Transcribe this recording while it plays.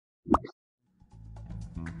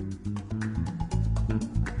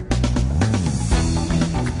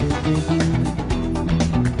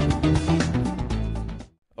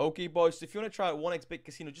Okay, boys, so if you want to try 1xBet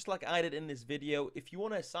Casino, just like I did in this video, if you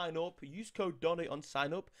want to sign up, use code Donde on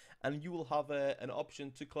sign up, and you will have an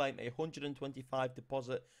option to claim a 125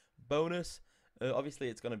 deposit bonus. Obviously,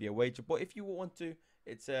 it's going to be a wager, but if you want to,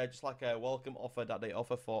 it's just like a welcome offer that they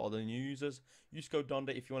offer for other new users. Use code Donde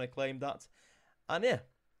if you want to claim that. And yeah,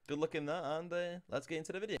 good luck in that, and let's get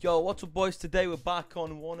into the video. Yo, what's up, boys? Today we're back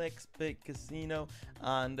on 1xBet Casino,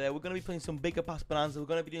 and we're going to be playing some bigger pass bonanza. We're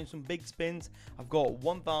going to be doing some big spins. I've got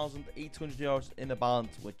 1,800 euros in the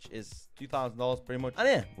balance, which is $2,000 pretty much. And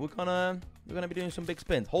yeah, we're gonna be doing some big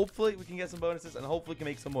spins. Hopefully we can get some bonuses, and hopefully we can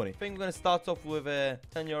make some money. I think we're gonna start off with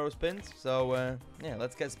 10 euro spins. So yeah,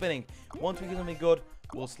 let's get spinning. Once we get something good,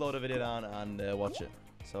 we'll slow the video down and watch it.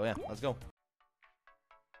 So yeah, let's go.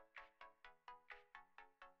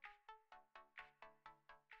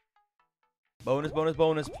 Bonus, bonus,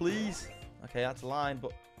 bonus, please. Okay, that's a line,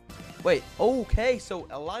 but wait. Okay, so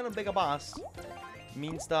a line on bigger bass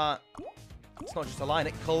means that it's not just a line.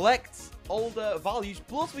 It collects all the values,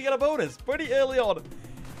 plus we get a bonus pretty early on.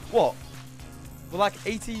 What? We're like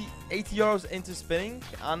 80 euros into spinning,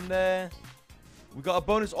 and we got a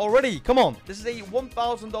bonus already. Come on. This is a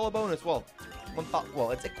 $1,000 bonus. Well,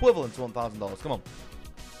 it's equivalent to $1,000. Come on.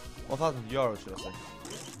 1,000 euros, should I say.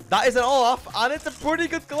 That is an all-off, and it's a pretty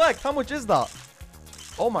good collect. How much is that?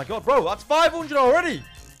 Oh my god, bro. That's 500 already.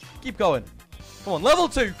 Keep going. Come on, level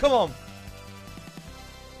 2. Come on.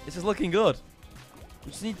 This is looking good.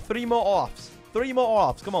 We just need 3 more offs. 3 more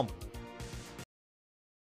offs. Come on.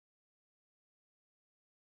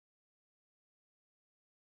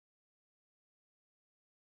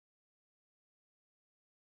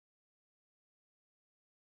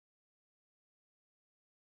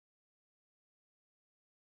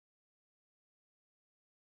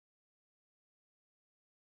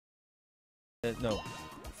 No,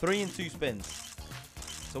 3 and 2 spins.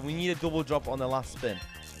 So we need a double drop on the last spin.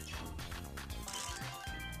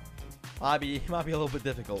 Might be a little bit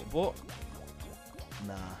difficult, but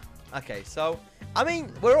nah. Okay, so I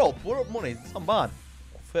mean we're up money. It's not bad.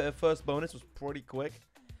 First bonus was pretty quick.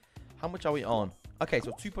 How much are we on? Okay,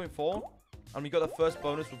 so 2.4, and we got the first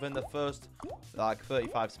bonus within the first like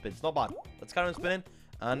 35 spins. Not bad. Let's carry on spinning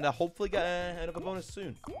and hopefully get another bonus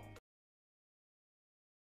soon.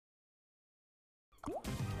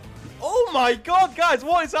 Oh my god, guys,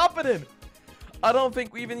 what is happening? I don't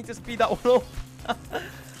think we even need to speed that one up.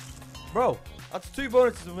 Bro, that's 2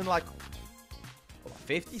 bonuses within like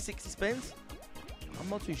 50, 60 spins. I'm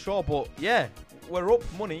not too sure, but yeah, we're up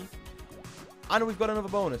money. And we've got another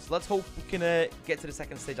bonus. Let's hope we can get to the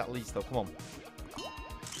second stage at least, though. Come on.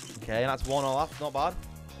 Okay, that's 1 all off. Not bad.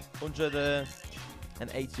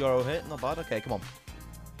 180 euro hit. Not bad. Okay, come on.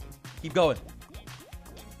 Keep going.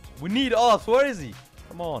 We need off. Where is he?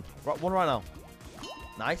 Come on. One right now.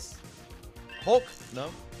 Nice. Hook. No.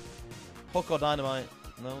 Hook or dynamite.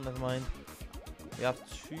 No, never mind. We have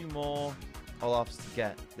 2 more all-offs to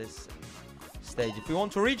get this stage. If we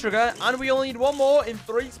want to retrigger, and we only need 1 more in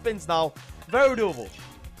 3 spins now. Very doable.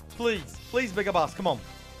 Please. Please, bigger bass. Come on.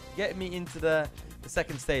 Get me into the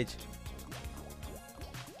second stage.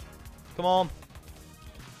 Come on.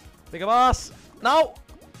 Bigger bass. No.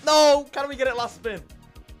 No. Can we get it last spin?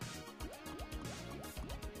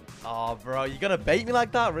 Oh, bro, you're gonna bait me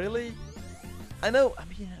like that, really? I know. I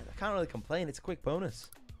mean, I can't really complain. It's a quick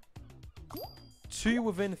bonus. 2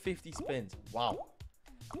 within 50 spins. Wow.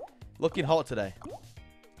 Looking hot today.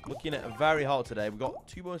 Looking at very hot today. We've got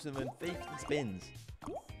 2 bonuses within 50 spins.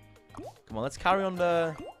 Come on, let's carry on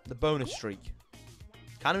the bonus streak.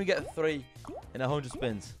 Can we get 3 in 100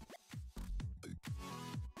 spins?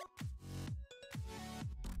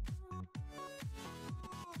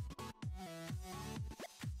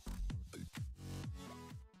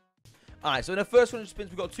 Alright, so in the first 100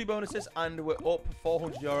 spins, we've got 2 bonuses, and we're up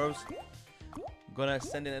 400 euros. I'm going to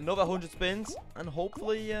send in another 100 spins, and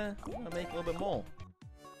hopefully we're going to make a little bit more.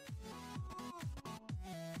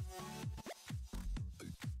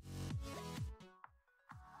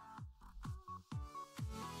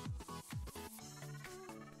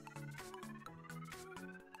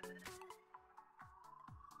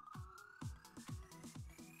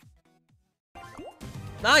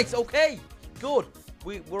 Nice, okay, good.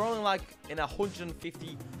 We're only like in a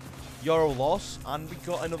 150 euro loss, and we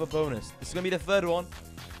got another bonus. This is going to be the 3rd one.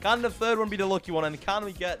 Can the 3rd one be the lucky one, and can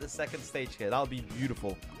we get the second stage here? That would be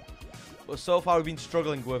beautiful. But so far, we've been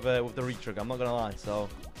struggling with the retrigger, I'm not going to lie, so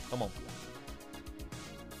come on.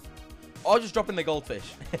 Or just dropping the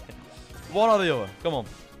goldfish. One or the other, come on.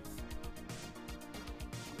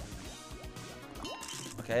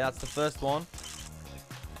 Okay, Okay, that's the first one.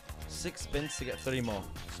 6 spins to get 3 more.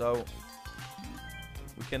 So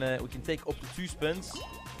we can take up to 2 spins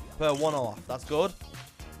per 1 off. That's good.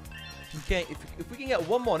 If we can get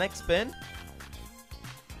 1 more next spin.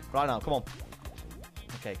 Right now, come on.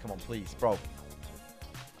 Okay, come on, please, bro.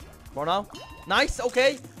 Come on now. Nice,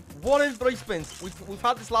 okay. 1 in 3 spins. We've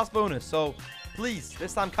had this last bonus, so please,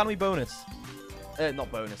 this time, can we bonus? Not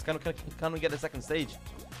bonus. Can we get the second stage?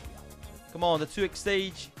 Come on, the 2x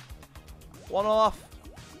stage. 1 off.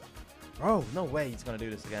 Bro, no way he's going to do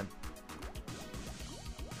this again.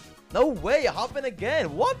 No way, it happened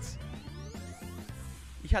again. What?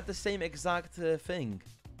 He had the same exact thing.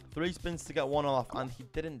 3 spins to get 1 off, and he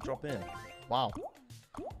didn't drop in. Wow.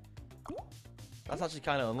 That's actually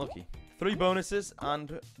kind of unlucky. 3 bonuses,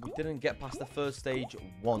 and we didn't get past the first stage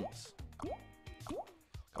once.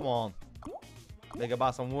 Come on. Bigger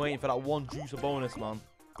bass, I'm waiting for that 1 juicer bonus, man.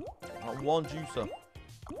 That 1 juicer.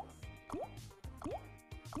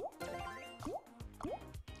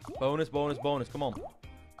 Bonus, bonus, bonus. Come on.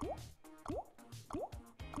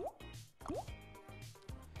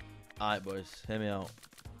 Alright, boys. Hear me out.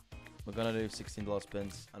 We're going to do $16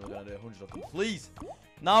 spins, and we're going to do 100 of them. Please.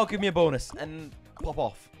 Now give me a bonus, and pop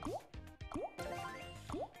off.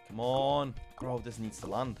 Come on. Bro, this needs to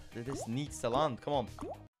land. This needs to land. Come on.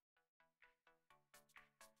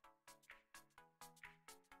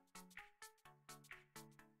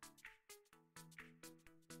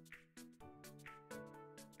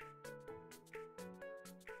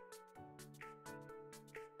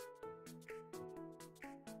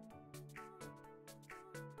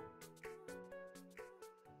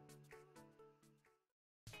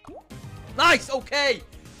 Nice, okay.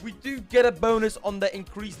 We do get a bonus on the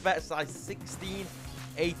increased bet size. 16,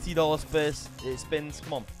 $80 per spins.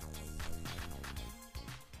 Come on.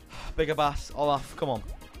 Bigger bass, all off. Come on.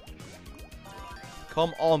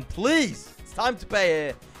 Come on, please. It's time to pay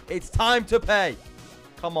here. It's time to pay.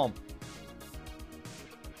 Come on.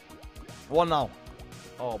 1 now.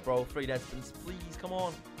 Oh, bro, 3 dead spins. Please, come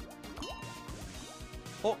on.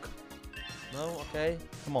 Hook. No, okay.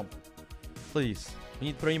 Come on. Please. We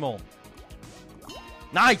need 3 more.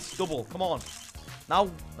 Nice! Double. Come on.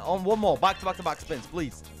 Now, on 1 more. Back to back to back spins,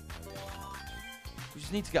 please. We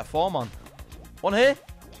just need to get 4, man. 1 here.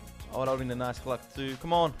 Oh, that would have been a nice collect too.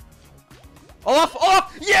 Come on. Off!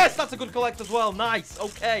 Off! Yes! That's a good collect as well. Nice.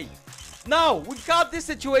 Okay. Now, we've got this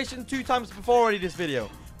situation 2 times before already this video.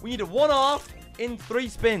 We need a 1 off in 3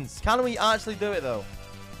 spins. Can we actually do it, though?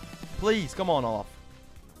 Please. Come on, off.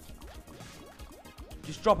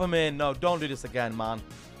 Just drop him in. No, don't do this again, man.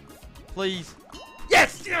 Please.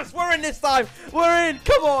 Yes, yes, we're in this time. We're in.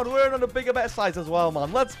 Come on, we're in on a bigger, better size as well,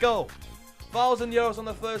 man. Let's go. €1,000 on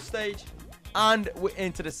the first stage, and we're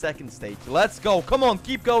into the second stage. Let's go. Come on,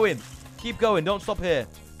 keep going. Keep going. Don't stop here.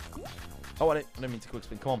 Oh, I didn't mean to quick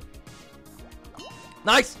spin. Come on.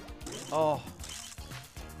 Nice. Oh.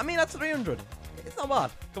 I mean, that's 300. It's not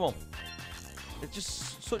bad. Come on. It's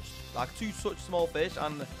just such, like, 2 such small fish,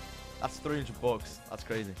 and that's $300. That's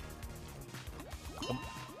crazy.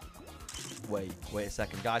 Wait a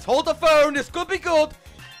second, guys. Hold the phone. This could be good.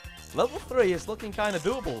 Level 3 is looking kind of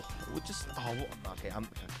doable. We just... Oh, okay. I'm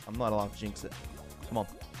not allowed to jinx it. Come on.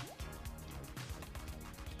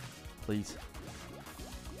 Please.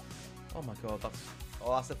 Oh, my God.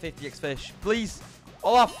 That's a 50x fish. Please.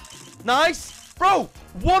 Off. Nice. Bro.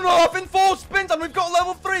 1 off in 4 spins, and we've got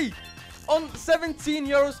level 3 on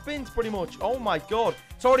 €17 spins, pretty much. Oh, my God.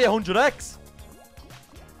 It's already 100x.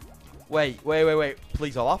 Wait.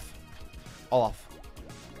 Please, all off. All off.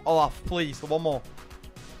 All off, please. 1 more.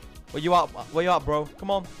 Where you at? Where you at, bro?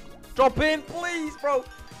 Come on. Drop in, please, bro.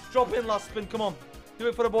 Drop in last spin. Come on. Do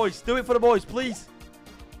it for the boys. Do it for the boys, please.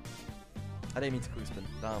 I didn't mean to quick spin.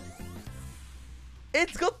 Damn.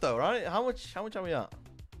 It's good, though, right? How much are we at?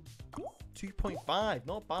 2.5.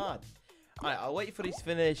 Not bad. All right, I'll wait for these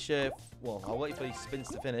finish. I'll wait for these spins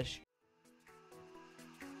to finish.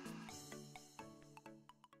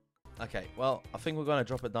 Okay, well, I think we're going to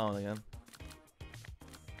drop it down again.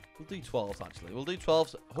 We'll do 12s, actually. We'll do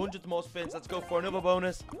 12s. 100 more spins. Let's go for another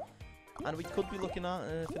bonus. And we could be looking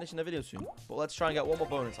at finishing the video soon. But let's try and get 1 more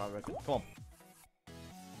bonus, I reckon. Come on.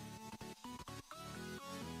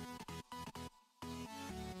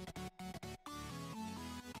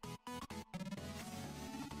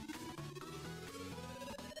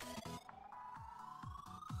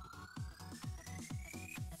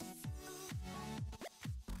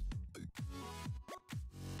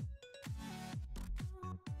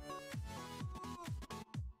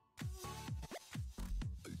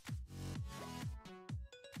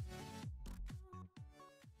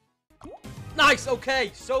 Nice,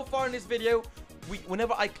 okay. So far in this video,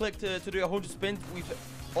 whenever I click to do 100 spins, we've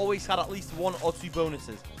always had at least 1 or 2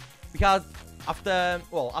 bonuses. We had, after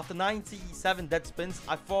 97 dead spins,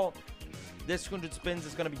 I thought this 100 spins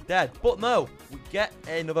is going to be dead. But no, we get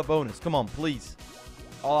another bonus. Come on, please.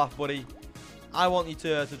 Olaf, buddy. I want you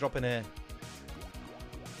to drop in here.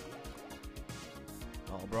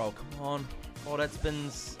 Oh, bro, come on. 4 dead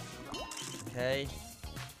spins. Okay.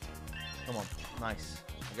 Come on. Nice.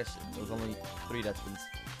 I guess there was only 3 dead spins.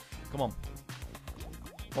 Come on.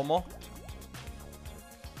 1 more.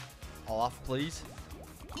 Olaf, please.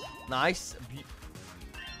 Nice.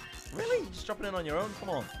 Really? You're just dropping in on your own? Come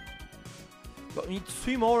on. But we need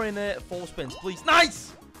 2 more in 4 spins, please.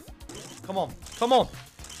 Nice! Come on. Come on.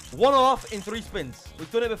 1 Olaf in 3 spins. We've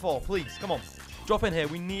done it before. Please, come on. Drop in here.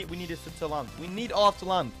 We need this to land. We need Olaf to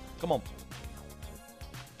land. Come on.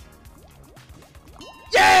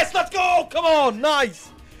 Yes! Let's go! Come on.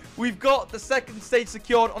 Nice. We've got the 2nd stage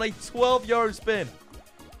secured on a 12 € spin.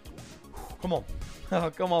 Come on. Oh,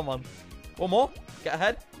 come on, man. 1 more. Get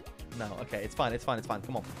ahead. No. Okay. It's fine. It's fine. It's fine.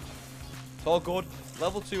 Come on. It's all good.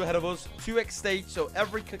 Level 2 ahead of us. 2x stage. So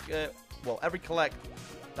every collect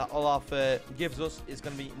that Olaf gives us is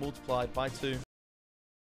going to be multiplied by 2.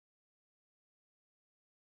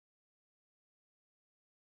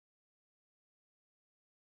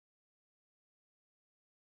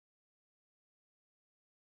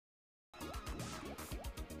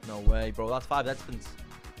 No way, bro. That's 5 dead spins.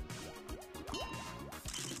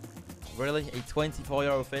 Really? A 24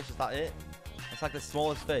 € fish? Is that it? That's like the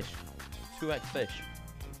smallest fish. 2x fish.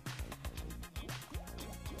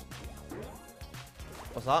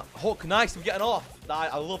 What's that? Hook. Nice. We're getting off.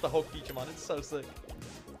 I love the hook feature, man. It's so sick.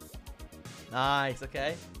 Nice.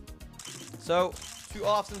 Okay. So, 2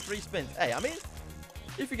 offs and 3 spins. Hey, I mean,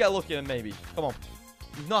 if you get lucky, then maybe. Come on.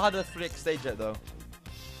 We've not had a 3x stage yet, though.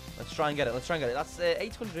 Let's try and get it. Let's try and get it. That's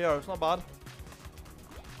 800 €. It's not bad.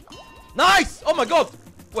 Nice! Oh, my God.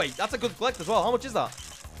 Wait, that's a good collect as well. How much is that?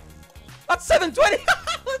 That's 720.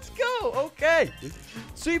 Let's go. Okay.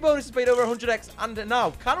 2 bonuses paid over 100x. And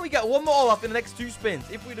now, can we get 1 more Olaf in the next 2 spins?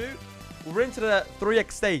 If we do, we're into the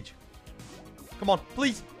 3x stage. Come on,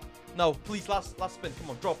 please. No, please, last spin.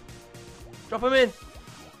 Come on, drop. Drop him in.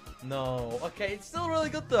 No. Okay, it's still really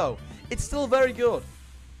good, though. It's still very good.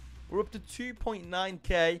 We're up to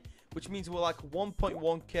 2.9k, which means we're like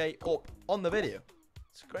 1.1k up on the video.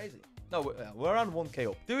 It's crazy. No, we're around 1k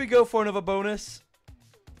up. Do we go for another bonus?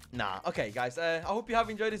 Nah. Okay, guys. I hope you have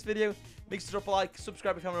enjoyed this video. Make sure to drop a like,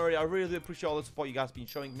 subscribe if you haven't already. I really appreciate all the support you guys have been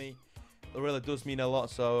showing me. It really does mean a lot.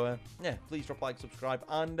 So, yeah, please drop a like, subscribe.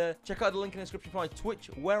 And check out the link in the description for my Twitch,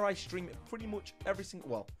 where I stream pretty much every single...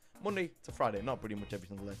 Well, Monday to Friday. Not pretty much every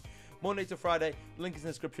single day. Monday to Friday. Link is in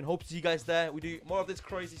the description. Hope to see you guys there. We do more of this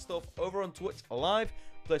crazy stuff over on Twitch live.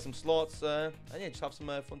 Play some slots. And yeah, just have some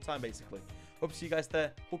fun time, basically. Hope to see you guys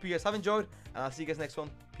there. Hope you guys have enjoyed. And I'll see you guys next one.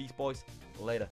 Peace, boys. Later.